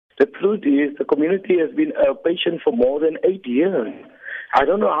The truth is the community has been a patient for more than 8 years. I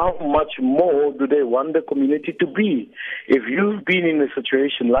don't know how much more do they want the community to be. If you've been in a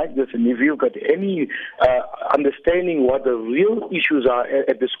situation like this and if you've got any understanding what the real issues are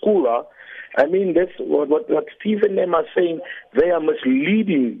at the school are, I mean, that's what Steve and them are saying. They are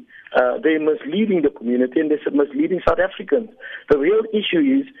misleading. They're misleading the community and they're misleading South Africans. The real issue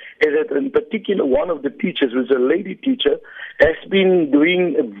is that in particular one of the teachers, who's a lady teacher, has been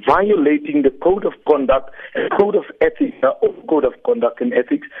violating the code of conduct and code of ethics, code of conduct and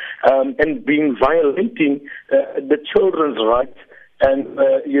ethics, and violating the children's rights. And,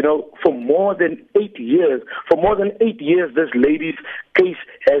 for more than 8 years, this lady's case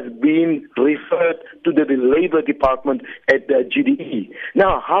has been referred to the Labor Department at the GDE.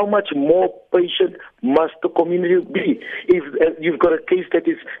 Now, how much more patient must the community be if you've got a case that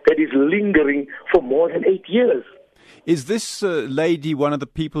is lingering for more than 8 years? Is this lady one of the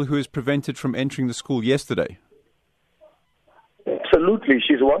people who was prevented from entering the school yesterday? Absolutely,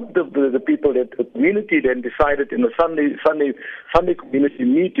 she's one of the people that the community then decided in the Sunday community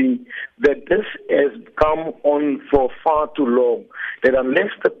meeting that this has come on for far too long. That unless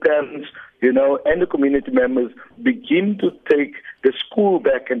the parents, and the community members begin to take the school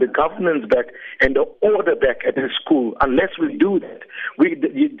back and the governance back and the order back at the school, unless we do that,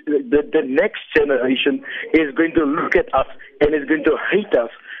 the next generation is going to look at us and is going to hate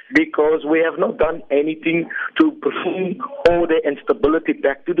us, because we have not done anything to bring order and stability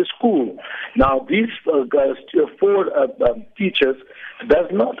back to the school. Now, these 4 teachers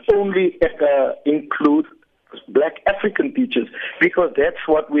does not only include Black African teachers, because that's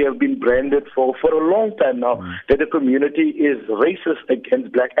what we have been branded for a long time now, that the community is racist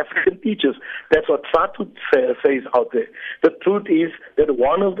against Black African teachers. That's what SATU says out there. The truth is that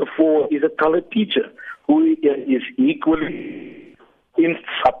one of the 4 is a colored teacher who is equally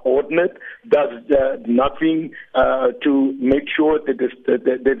insubordinate, does nothing to make sure that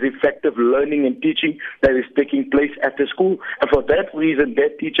there's effective learning and teaching that is taking place at the school. And for that reason,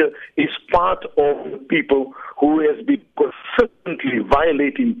 that teacher is part of people who has been consistently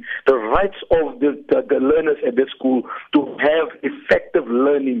violating the rights of the learners at the school to have effective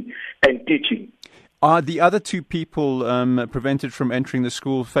learning and teaching. Are the other 2 people prevented from entering the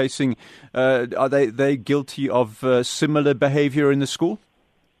school facing, are they guilty of similar behavior in the school?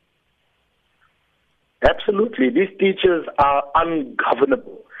 Absolutely. These teachers are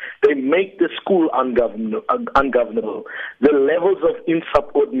ungovernable. They make the school ungovernable. The levels of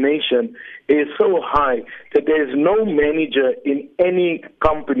insubordination is so high that there is no manager in any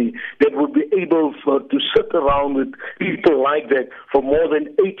company that would be able to sit around with people like that for more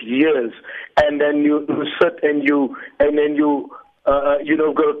than 8 years, and then you sit and then you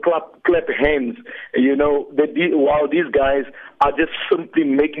go clap hands, while these guys are just simply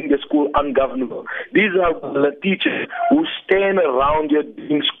making the school ungovernable. These are the teachers who stand around here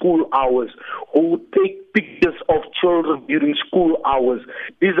during school hours, who take pictures of children during school hours.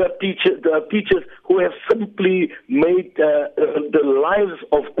 These are teachers who have simply made the lives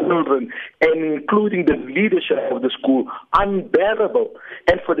of children, and including the leadership of the school, unbearable.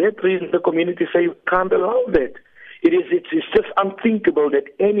 And for that reason, the community say we can't allow that. It's just unthinkable that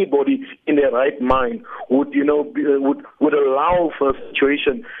anybody in their right mind would allow for a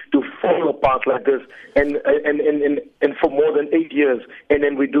situation to fall apart like this and for more than 8 years, and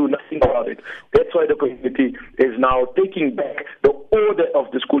then we do nothing about it. That's why the community is now taking back the order of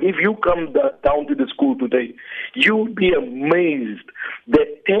the school. If you come down to the school today, you'll be amazed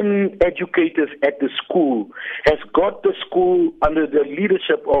that 10 educators at the school has got the school under the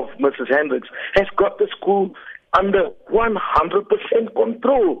leadership of Mrs. Hendricks, has got the school under 100%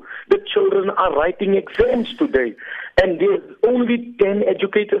 control. The children are writing exams today, and there's only 10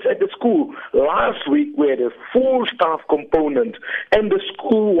 educators at the school. Last week we had a full staff component, and the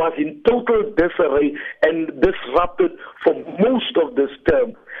school was in total disarray and disrupted for most of this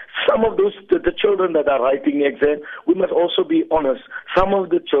term. Some of those, the children that are writing exam, we must also be honest, some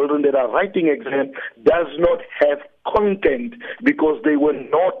of the children that are writing exam does not have content because they were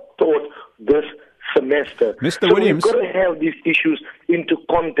not taught this semester. Mr. So Williams, we've got to have these issues into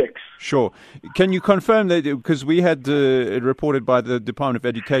context. Sure. Can you confirm that, because we had reported by the Department of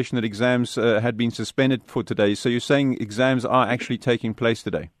Education that exams had been suspended for today, so you're saying exams are actually taking place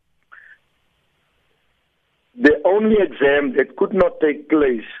today? The only exam that could not take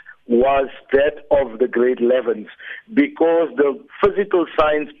place was that of the grade 11s, because the physical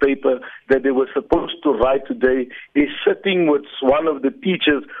science paper that they were supposed to write today is sitting with one of the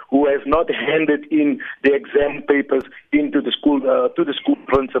teachers who has not handed in the exam papers into the school to the school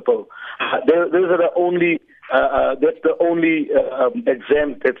principal. Those are the only That's the only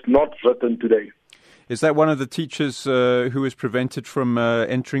exam that's not written today. Is that one of the teachers who was prevented from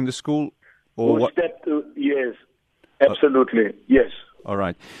entering the school? Or yes, absolutely, yes. All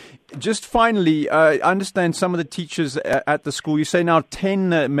right. Just finally, I understand some of the teachers at the school, you say now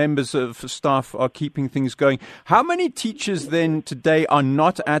 10 members of staff are keeping things going. How many teachers then today are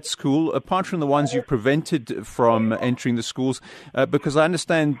not at school, apart from the ones you prevented from entering the schools? Because I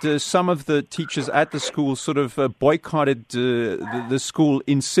understand some of the teachers at the school sort of boycotted the school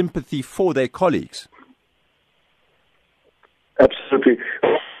in sympathy for their colleagues. Absolutely.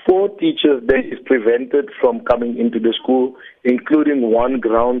 4 teachers that is prevented from coming into the school, including one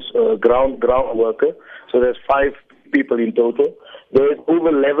ground worker. So there's 5 people in total. There's over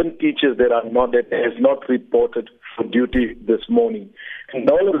 11 teachers that has not reported for duty this morning. And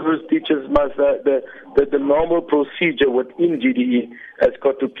all of those teachers must the normal procedure within GDE has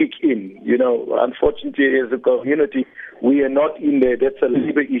got to kick in. You know, unfortunately, as a community, we are not in there. That's a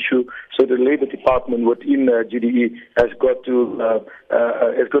labor issue. So the labor department within GDE has got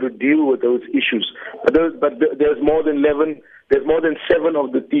to deal with those issues. But there's more than 11. There's more than 7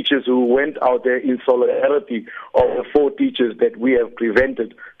 of the teachers who went out there in solidarity of the 4 teachers that we have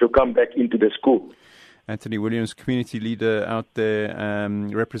prevented to come back into the school. Anthony Williams, community leader out there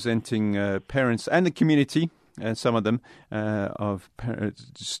representing parents and the community, and some of them, of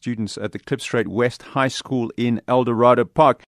students at the Klipspruit West High School in Eldorado Park.